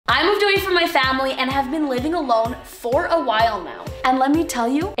family and have been living alone for a while now. And let me tell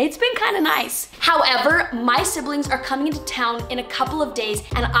you, it's been kind of nice. However, my siblings are coming into town in a couple of days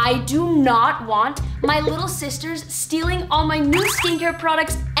and I do not want my little sisters stealing all my new skincare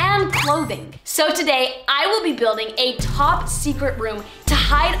products and clothing. So today, I will be building a top secret room to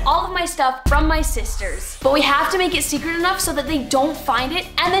hide all of my stuff from my sisters. But we have to make it secret enough so that they don't find it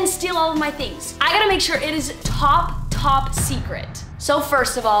and then steal all of my things. I gotta make sure it is top secret. So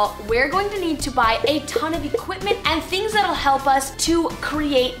first of all, we're going to need to buy a ton of equipment and things that'll help us to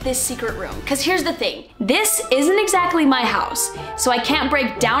create this secret room. Because here's the thing, this isn't exactly my house, so I can't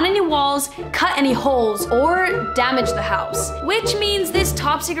break down any walls, cut any holes, or damage the house. Which means this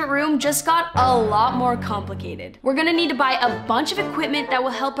top secret room just got a lot more complicated. We're gonna need to buy a bunch of equipment that will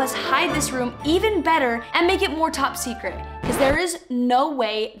help us hide this room even better and make it more top secret. Because there is no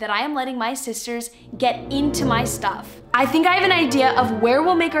way that I am letting my sisters get into my stuff. I think I have an idea of where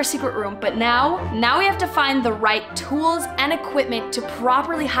we'll make our secret room, but now we have to find the right tools and equipment to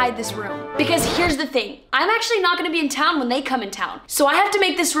properly hide this room. Because here's the thing, I'm actually not gonna be in town when they come in town. So I have to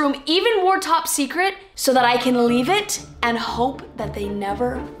make this room even more top secret so that I can leave it and hope that they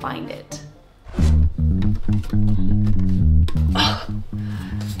never find it.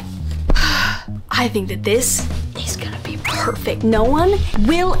 I think that this is gonna be perfect. No one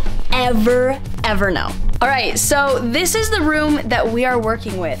will ever know. All right, so this is the room that we are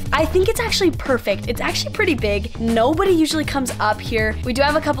working with. I think it's actually perfect. It's actually pretty big. Nobody usually comes up here. We do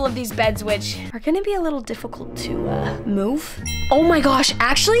have a couple of these beds, which are gonna be a little difficult to move. Oh my gosh,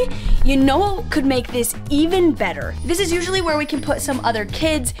 actually, you know what could make this even better? This is usually where we can put some other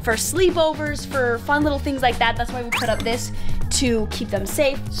kids for sleepovers, for fun little things like that. That's why we put up this to keep them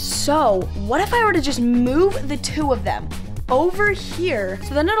safe. So what if I were to just move the two of them over here,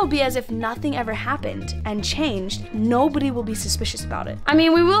 so then it'll be as if nothing ever happened and changed. Nobody will be suspicious about it. I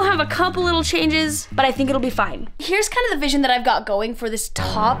mean, we will have a couple little changes, but I think it'll be fine. Here's kind of the vision that I've got going for this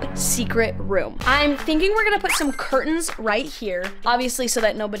top secret room. I'm thinking we're gonna put some curtains right here, obviously so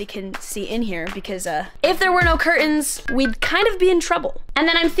that nobody can see in here, because if there were no curtains, we'd kind of be in trouble. And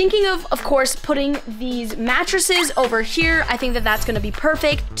then I'm thinking of course, putting these mattresses over here. I think that that's gonna be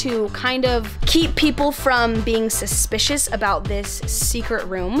perfect to kind of keep people from being suspicious about this secret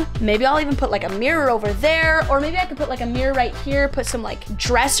room. Maybe I'll even put like a mirror over there, or maybe I could put like a mirror right here, put some like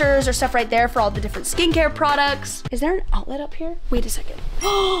dressers or stuff right there for all the different skincare products. Is there an outlet up here? Wait a second.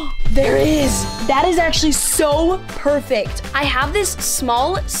 Oh, there is. That is actually so perfect. I have this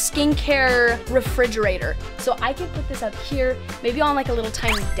small skincare refrigerator, so I can put this up here, maybe on like a little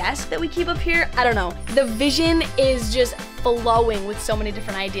tiny desk that we keep up here. I don't know. The vision is just flowing with so many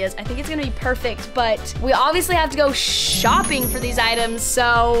different ideas. I think it's gonna be perfect, but we obviously have to go shopping for these items,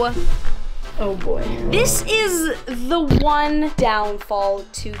 so oh boy. This is the one downfall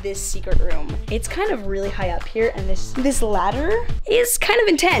to this secret room. It's kind of really high up here, and this ladder is kind of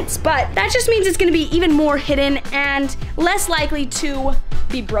intense, but that just means it's gonna be even more hidden and less likely to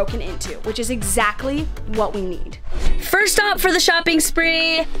be broken into, which is exactly what we need. First stop for the shopping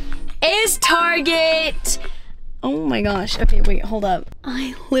spree is Target. Oh my gosh, okay, wait, hold up.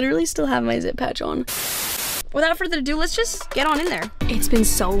 I literally still have my zip patch on. Without further ado, let's just get on in there. It's been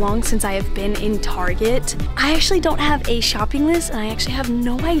so long since I have been in Target. I actually don't have a shopping list, and I actually have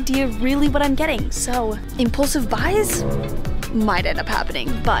no idea really what I'm getting. So impulsive buys might end up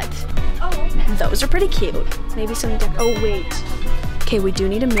happening, but those are pretty cute. Maybe some, oh wait. Okay, we do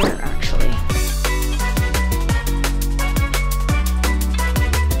need a mirror actually.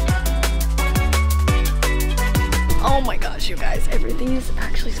 Oh my gosh, you guys, everything is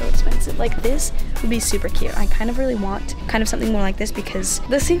actually so expensive. Like this would be super cute. I kind of really want kind of something more like this because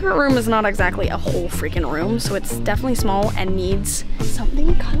the secret room is not exactly a whole freaking room, so it's definitely small and needs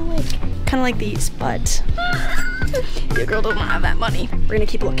something kind of like these, but your girl doesn't have that money. We're gonna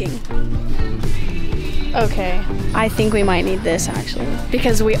keep looking. Okay, I think we might need this actually,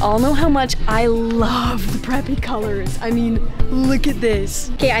 because we all know how much I love the preppy colors. I mean, look at this.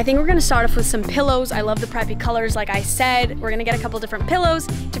 Okay, I think we're gonna start off with some pillows. I love the preppy colors, like I said. We're gonna get a couple different pillows,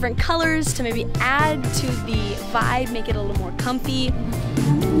 different colors to maybe add to the vibe, make it a little more comfy.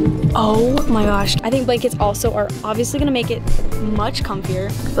 Oh my gosh, I think blankets also are obviously gonna make it much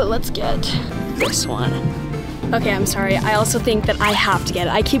comfier, but let's get this one. Okay, I'm sorry. I also think that I have to get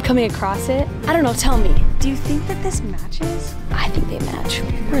it. I keep coming across it. I don't know, tell me. Do you think that this matches? I think they match.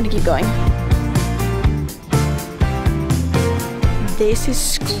 We're gonna keep going. This is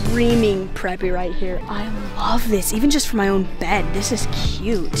screaming preppy right here. I love this, even just for my own bed. This is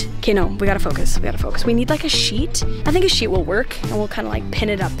cute. Okay, no, we gotta focus, we gotta focus. We need like a sheet. I think a sheet will work and we'll kind of like pin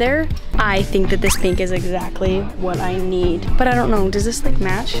it up there. I think that this pink is exactly what I need, but I don't know, does this like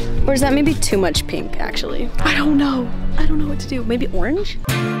match? Or is that maybe too much pink actually? I don't know what to do. Maybe orange?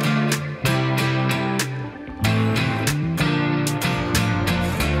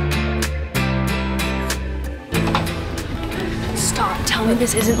 Tell me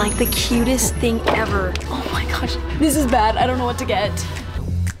this isn't like the cutest thing ever. Oh my gosh, this is bad. I don't know what to get.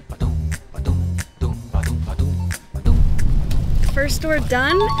 First door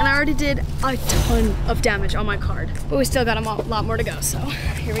done, and I already did a ton of damage on my card. But we still got a lot more to go, so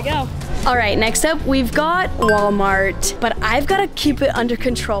here we go. All right, next up, we've got Walmart, but I've got to keep it under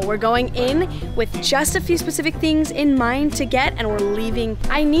control. We're going in with just a few specific things in mind to get, and we're leaving.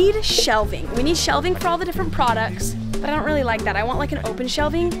 I need shelving. We need shelving for all the different products, but I don't really like that. I want like an open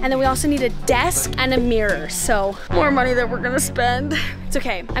shelving, and then we also need a desk and a mirror, so more money that we're gonna spend. It's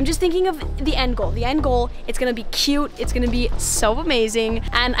okay. I'm just thinking of the end goal. The end goal, it's gonna be cute, it's gonna be so amazing,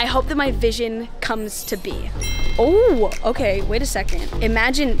 and I hope that my vision comes to be. Oh, okay, wait a second.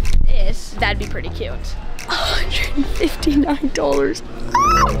 Imagine this, that'd be pretty cute.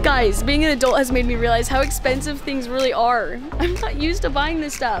 $159. Guys, being an adult has made me realize how expensive things really are. I'm not used to buying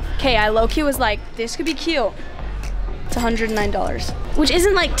this stuff. Okay, I low-key was like, this could be cute. It's $109, which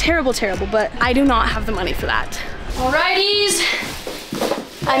isn't like terrible, but I do not have the money for that. Alrighties,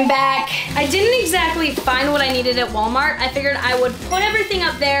 I'm back. I didn't exactly find what I needed at Walmart. I figured I would put everything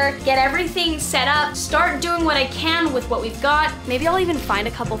up there, get everything set up, start doing what I can with what we've got. Maybe I'll even find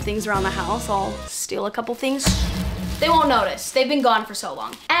a couple things around the house. I'll steal a couple things. They won't notice. They've been gone for so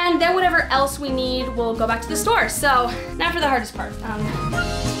long. And then whatever else we need, we'll go back to the store. So now for the hardest part.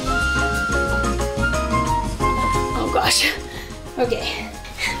 Oh gosh. Okay.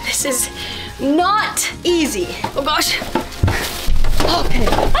 This is not easy. Oh gosh. Okay.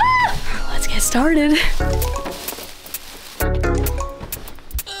 Ah! Let's get started. Come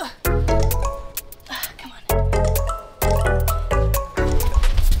on.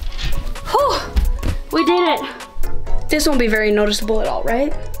 Whew. We did it. This won't be very noticeable at all,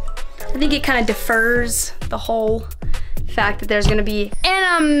 right? I think it kind of defers the whole fact that there's gonna be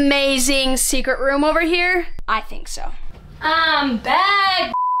an amazing secret room over here. I think so. I'm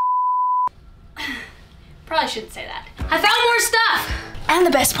back. Probably shouldn't say that. I found more stuff. And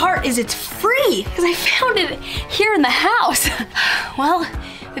the best part is it's free because I found it here in the house. Well,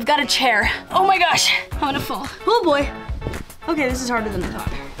 we've got a chair. Oh my gosh, I'm gonna fall. Oh boy. Okay, this is harder than I thought.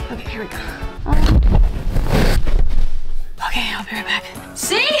 Okay, here we go. Okay, I'll be right back.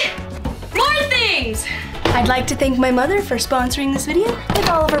 See? More things! I'd like to thank my mother for sponsoring this video with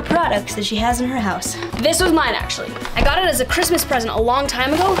all of her products that she has in her house. This was mine, actually. I got it as a Christmas present a long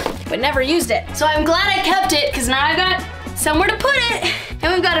time ago, but never used it. So I'm glad I kept it, because now I've got somewhere to put it,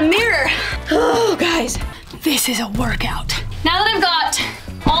 and we've got a mirror. Oh, guys, this is a workout. Now that I've got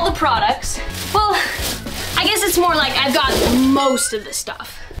all the products, well, I guess it's more like I've got most of the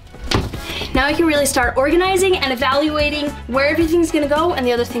stuff. Now I can really start organizing and evaluating where everything's gonna go and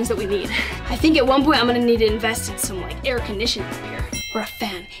the other things that we need. I think at one point I'm gonna need to invest in some like air conditioning up here. Or a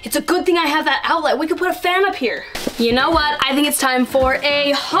fan. It's a good thing I have that outlet. We could put a fan up here. You know what? I think it's time for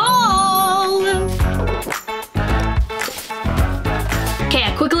a haul. Okay,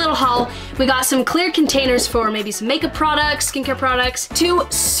 a quick little haul. We got some clear containers for maybe some makeup products, skincare products, 2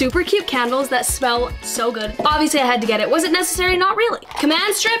 super cute candles that smell so good. Obviously I had to get it. Was it necessary? Not really.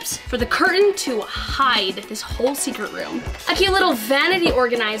 Command strips for the curtain to hide this whole secret room. A cute little vanity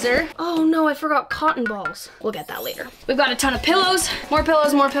organizer. Oh no, I forgot cotton balls. We'll get that later. We've got a ton of pillows, more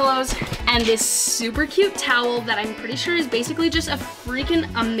pillows, and this super cute towel that I'm pretty sure is basically just a freaking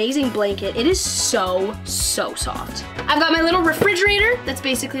amazing blanket. It is so, so soft. I've got my little refrigerator that's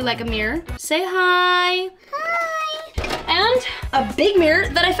basically like a mirror. Say hi. Hi. And a big mirror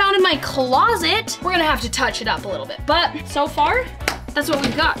that I found in my closet. We're gonna have to touch it up a little bit, but so far, that's what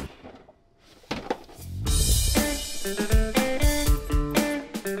we've got.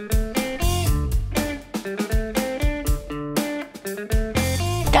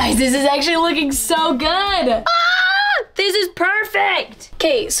 Guys, this is actually looking so good. This is perfect.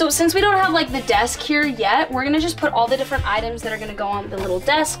 Okay, so since we don't have like the desk here yet, we're gonna just put all the different items that are gonna go on the little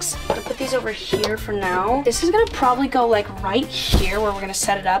desks. I'm gonna put these over here for now. This is gonna probably go like right here where we're gonna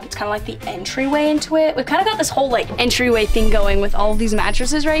set it up. It's kind of like the entryway into it. We've kind of got this whole like entryway thing going with all of these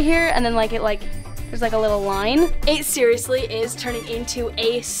mattresses right here, and then like it like There's like a little line. It seriously is turning into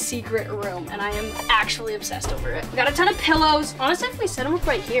a secret room, and I am actually obsessed over it. Got a ton of pillows. Honestly, if we set them up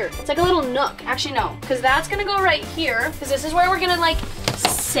right here, it's like a little nook. Actually, no, because that's gonna go right here, because this is where we're gonna like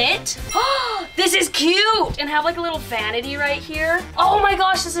sit. Oh, this is cute, and have like a little vanity right here. Oh my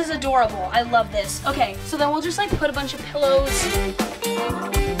gosh, this is adorable. I love this. Okay, so then we'll just like put a bunch of pillows.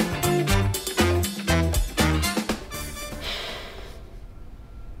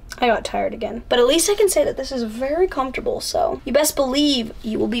 I got tired again. But at least I can say that this is very comfortable, so you best believe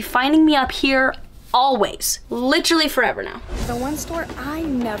you will be finding me up here always. Literally forever now. The one store I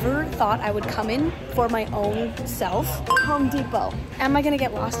never thought I would come in for my own self, Home Depot. Am I gonna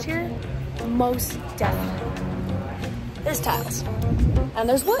get lost here? Most definitely. There's tiles, and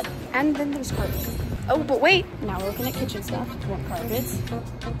there's wood, and then there's carpet. Oh, but wait, now we're looking at kitchen stuff. More carpets.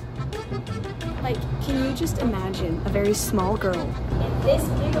 Like, can you just imagine a very small girl in this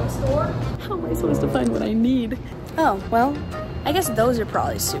big of a store? How am I supposed to find what I need? Oh, well, I guess those are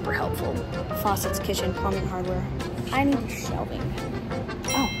probably super helpful. Faucets, kitchen, plumbing, hardware. I need shelving.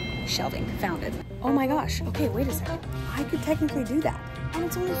 Oh, shelving, found it. Oh my gosh, okay, wait a second. I could technically do that. And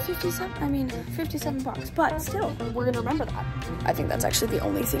it's only 57 bucks, but still, we're gonna remember that. I think that's actually the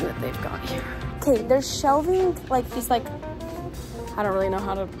only thing that they've got here. Okay, there's shelving, like these like, I don't really know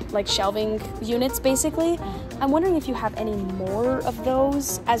how to, like shelving units basically. I'm wondering if you have any more of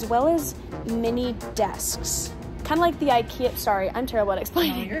those, as well as mini desks. Kind of like the IKEA, sorry, I'm terrible at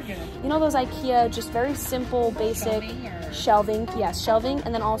explaining. No, you're good. You know those IKEA, just very simple, basic shelving, yes, shelving,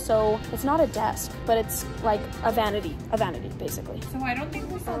 and then also, it's not a desk, but it's like a vanity basically. So I don't think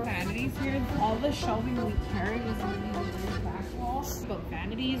we sell vanities here. All the shelving we carry is in the back wall, but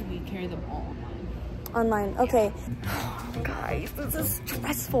vanities, we carry them all online. Okay. Guys, this is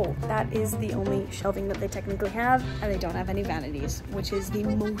stressful. That is the only shelving that they technically have, and they don't have any vanities, which is the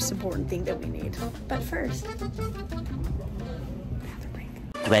most important thing that we need. But first,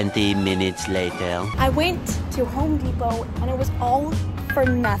 20 minutes later. I went to Home Depot and it was all for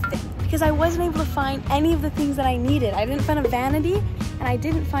nothing because I wasn't able to find any of the things that I needed. I didn't find a vanity and I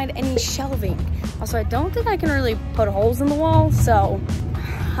didn't find any shelving. Also, I don't think I can really put holes in the wall, so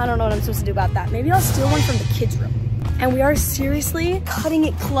I don't know what I'm supposed to do about that. Maybe I'll steal one from the kids' room. And we are seriously cutting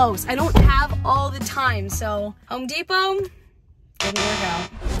it close. I don't have all the time, so Home Depot, didn't work out.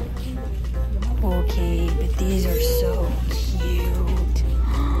 Okay, but these are so cute.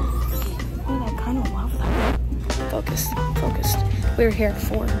 Oh, I kind of love them. Focused. We're here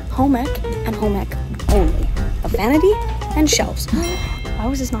for home ec and home ec only. A vanity and shelves. Why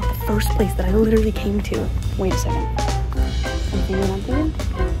was this not the first place that I literally came to? Wait a second. I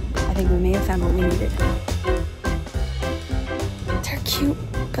think we may have found what we needed. They're cute,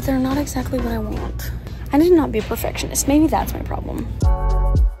 but they're not exactly what I want. I need to not be a perfectionist. Maybe that's my problem.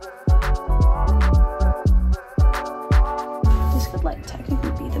 This could like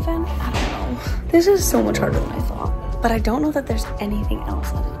technically be the vent. I don't know. This is so much harder than I thought. But I don't know that there's anything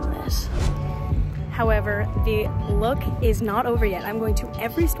else other than this. However, the look is not over yet. I'm going to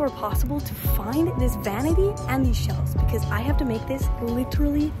every store possible to find this vanity and these shelves because I have to make this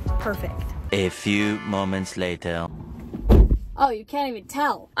literally perfect. A few moments later. Oh, you can't even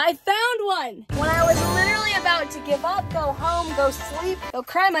tell. I found one! When I was literally about to give up, go home, go sleep, go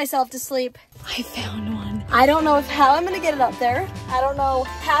cry myself to sleep, I found one. I don't know how I'm gonna get it up there. I don't know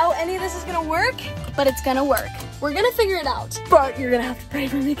how any of this is gonna work, but it's gonna work. We're gonna figure it out. But you're gonna have to pray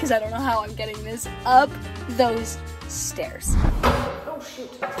for me because I don't know how I'm getting this up those stairs. Oh, shoot.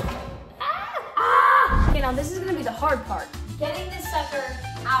 Ah! Okay, now this is gonna be the hard part. Getting this sucker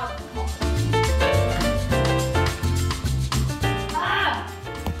out of the car.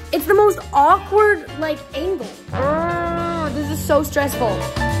 It's the most awkward, like, angle. This is so stressful. Oh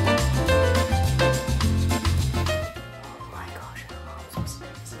my gosh, I'm so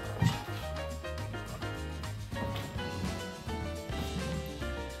serious.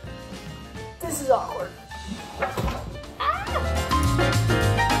 This is awkward. I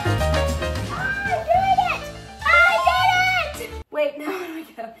did it! Wait, now how do I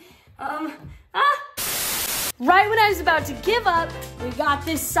get up? Right when I was about to give up, we got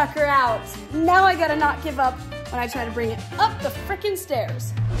this sucker out. Now I gotta not give up when I try to bring it up the frickin'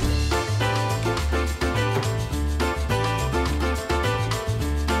 stairs.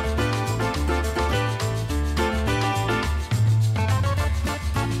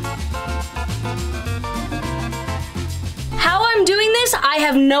 How I'm doing this, I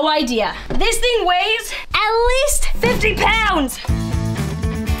have no idea. This thing weighs at least 50 pounds.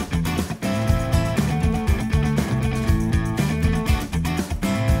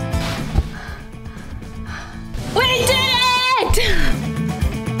 We did it!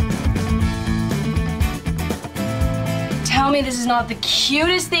 tell me this is not the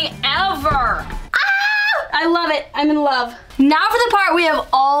cutest thing ever. I love it. I'm in love. Now for the part we have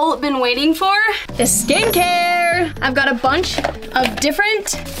all been waiting for, the skincare. I've got a bunch of different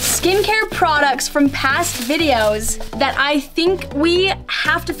skincare products from past videos that I think we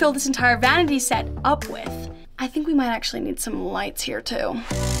have to fill this entire vanity set up with. I think we might actually need some lights here too.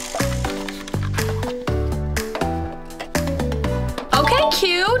 Okay,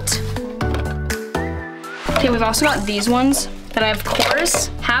 cute. Okay, we've also got these ones that I, of course,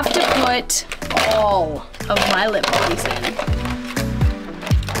 have to put all of my lip balms in.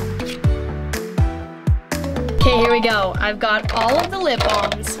 Okay, here we go. I've got all of the lip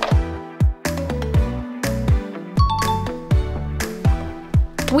balms.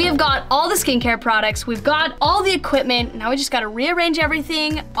 We have got all the skincare products. We've got all the equipment. Now we just gotta rearrange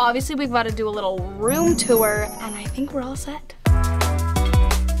everything. Obviously, we've gotta do a little room tour, and I think we're all set.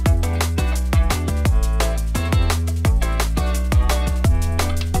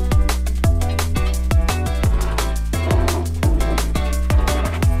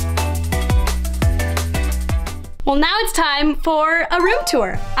 Well, now it's time for a room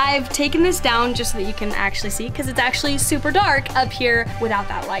tour. I've taken this down just so that you can actually see, because it's actually super dark up here without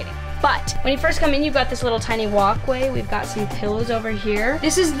that lighting. But when you first come in, you've got this little tiny walkway. We've got some pillows over here.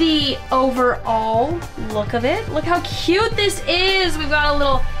 This is the overall look of it. Look how cute this is. We've got a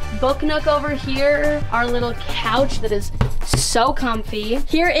little book nook over here, our little couch that is so comfy.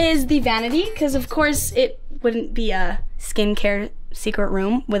 Here is the vanity, because of course it wouldn't be a skincare secret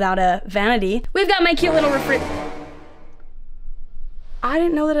room without a vanity. We've got my cute little refrigerator. I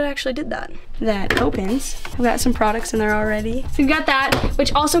didn't know that it actually did that. That opens. We've got some products in there already. So we've got that,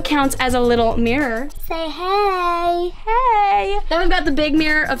 which also counts as a little mirror. Say hey. Hey. Then we've got the big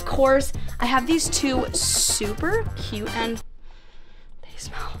mirror, of course. I have these two super cute and they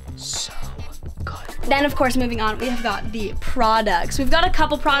smell so good. Then of course, moving on, we have got the products. We've got a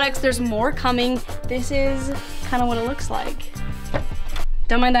couple products. There's more coming. This is kind of what it looks like.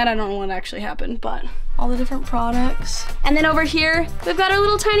 Don't mind that, I don't know what actually happened, but all the different products. And then over here, we've got our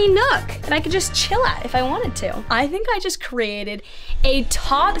little tiny nook that I could just chill at if I wanted to. I think I just created a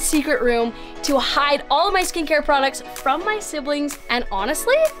top secret room to hide all of my skincare products from my siblings. And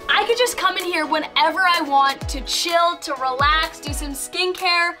honestly, I could just come in here whenever I want to chill, to relax, do some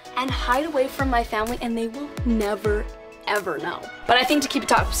skincare, and hide away from my family, and they will never, ever know. But I think to keep it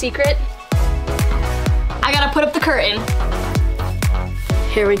top secret, I gotta put up the curtain.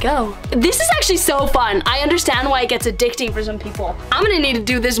 Here we go. This is actually so fun. I understand why it gets addicting for some people. I'm gonna need to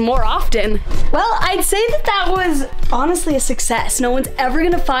do this more often. Well, I'd say that that was honestly a success. No one's ever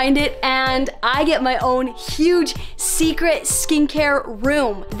gonna find it, and I get my own huge secret skincare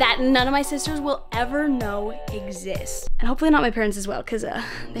room that none of my sisters will ever know exists. And hopefully not my parents as well, because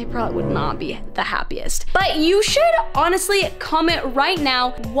they probably would not be the happiest. But you should honestly comment right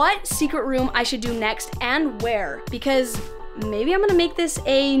now what secret room I should do next and where, because maybe I'm gonna make this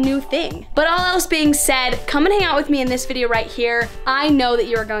a new thing. But all else being said, come and hang out with me in this video right here. I know that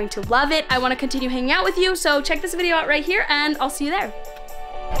you're going to love it. I wanna continue hanging out with you, so check this video out right here and I'll see you there.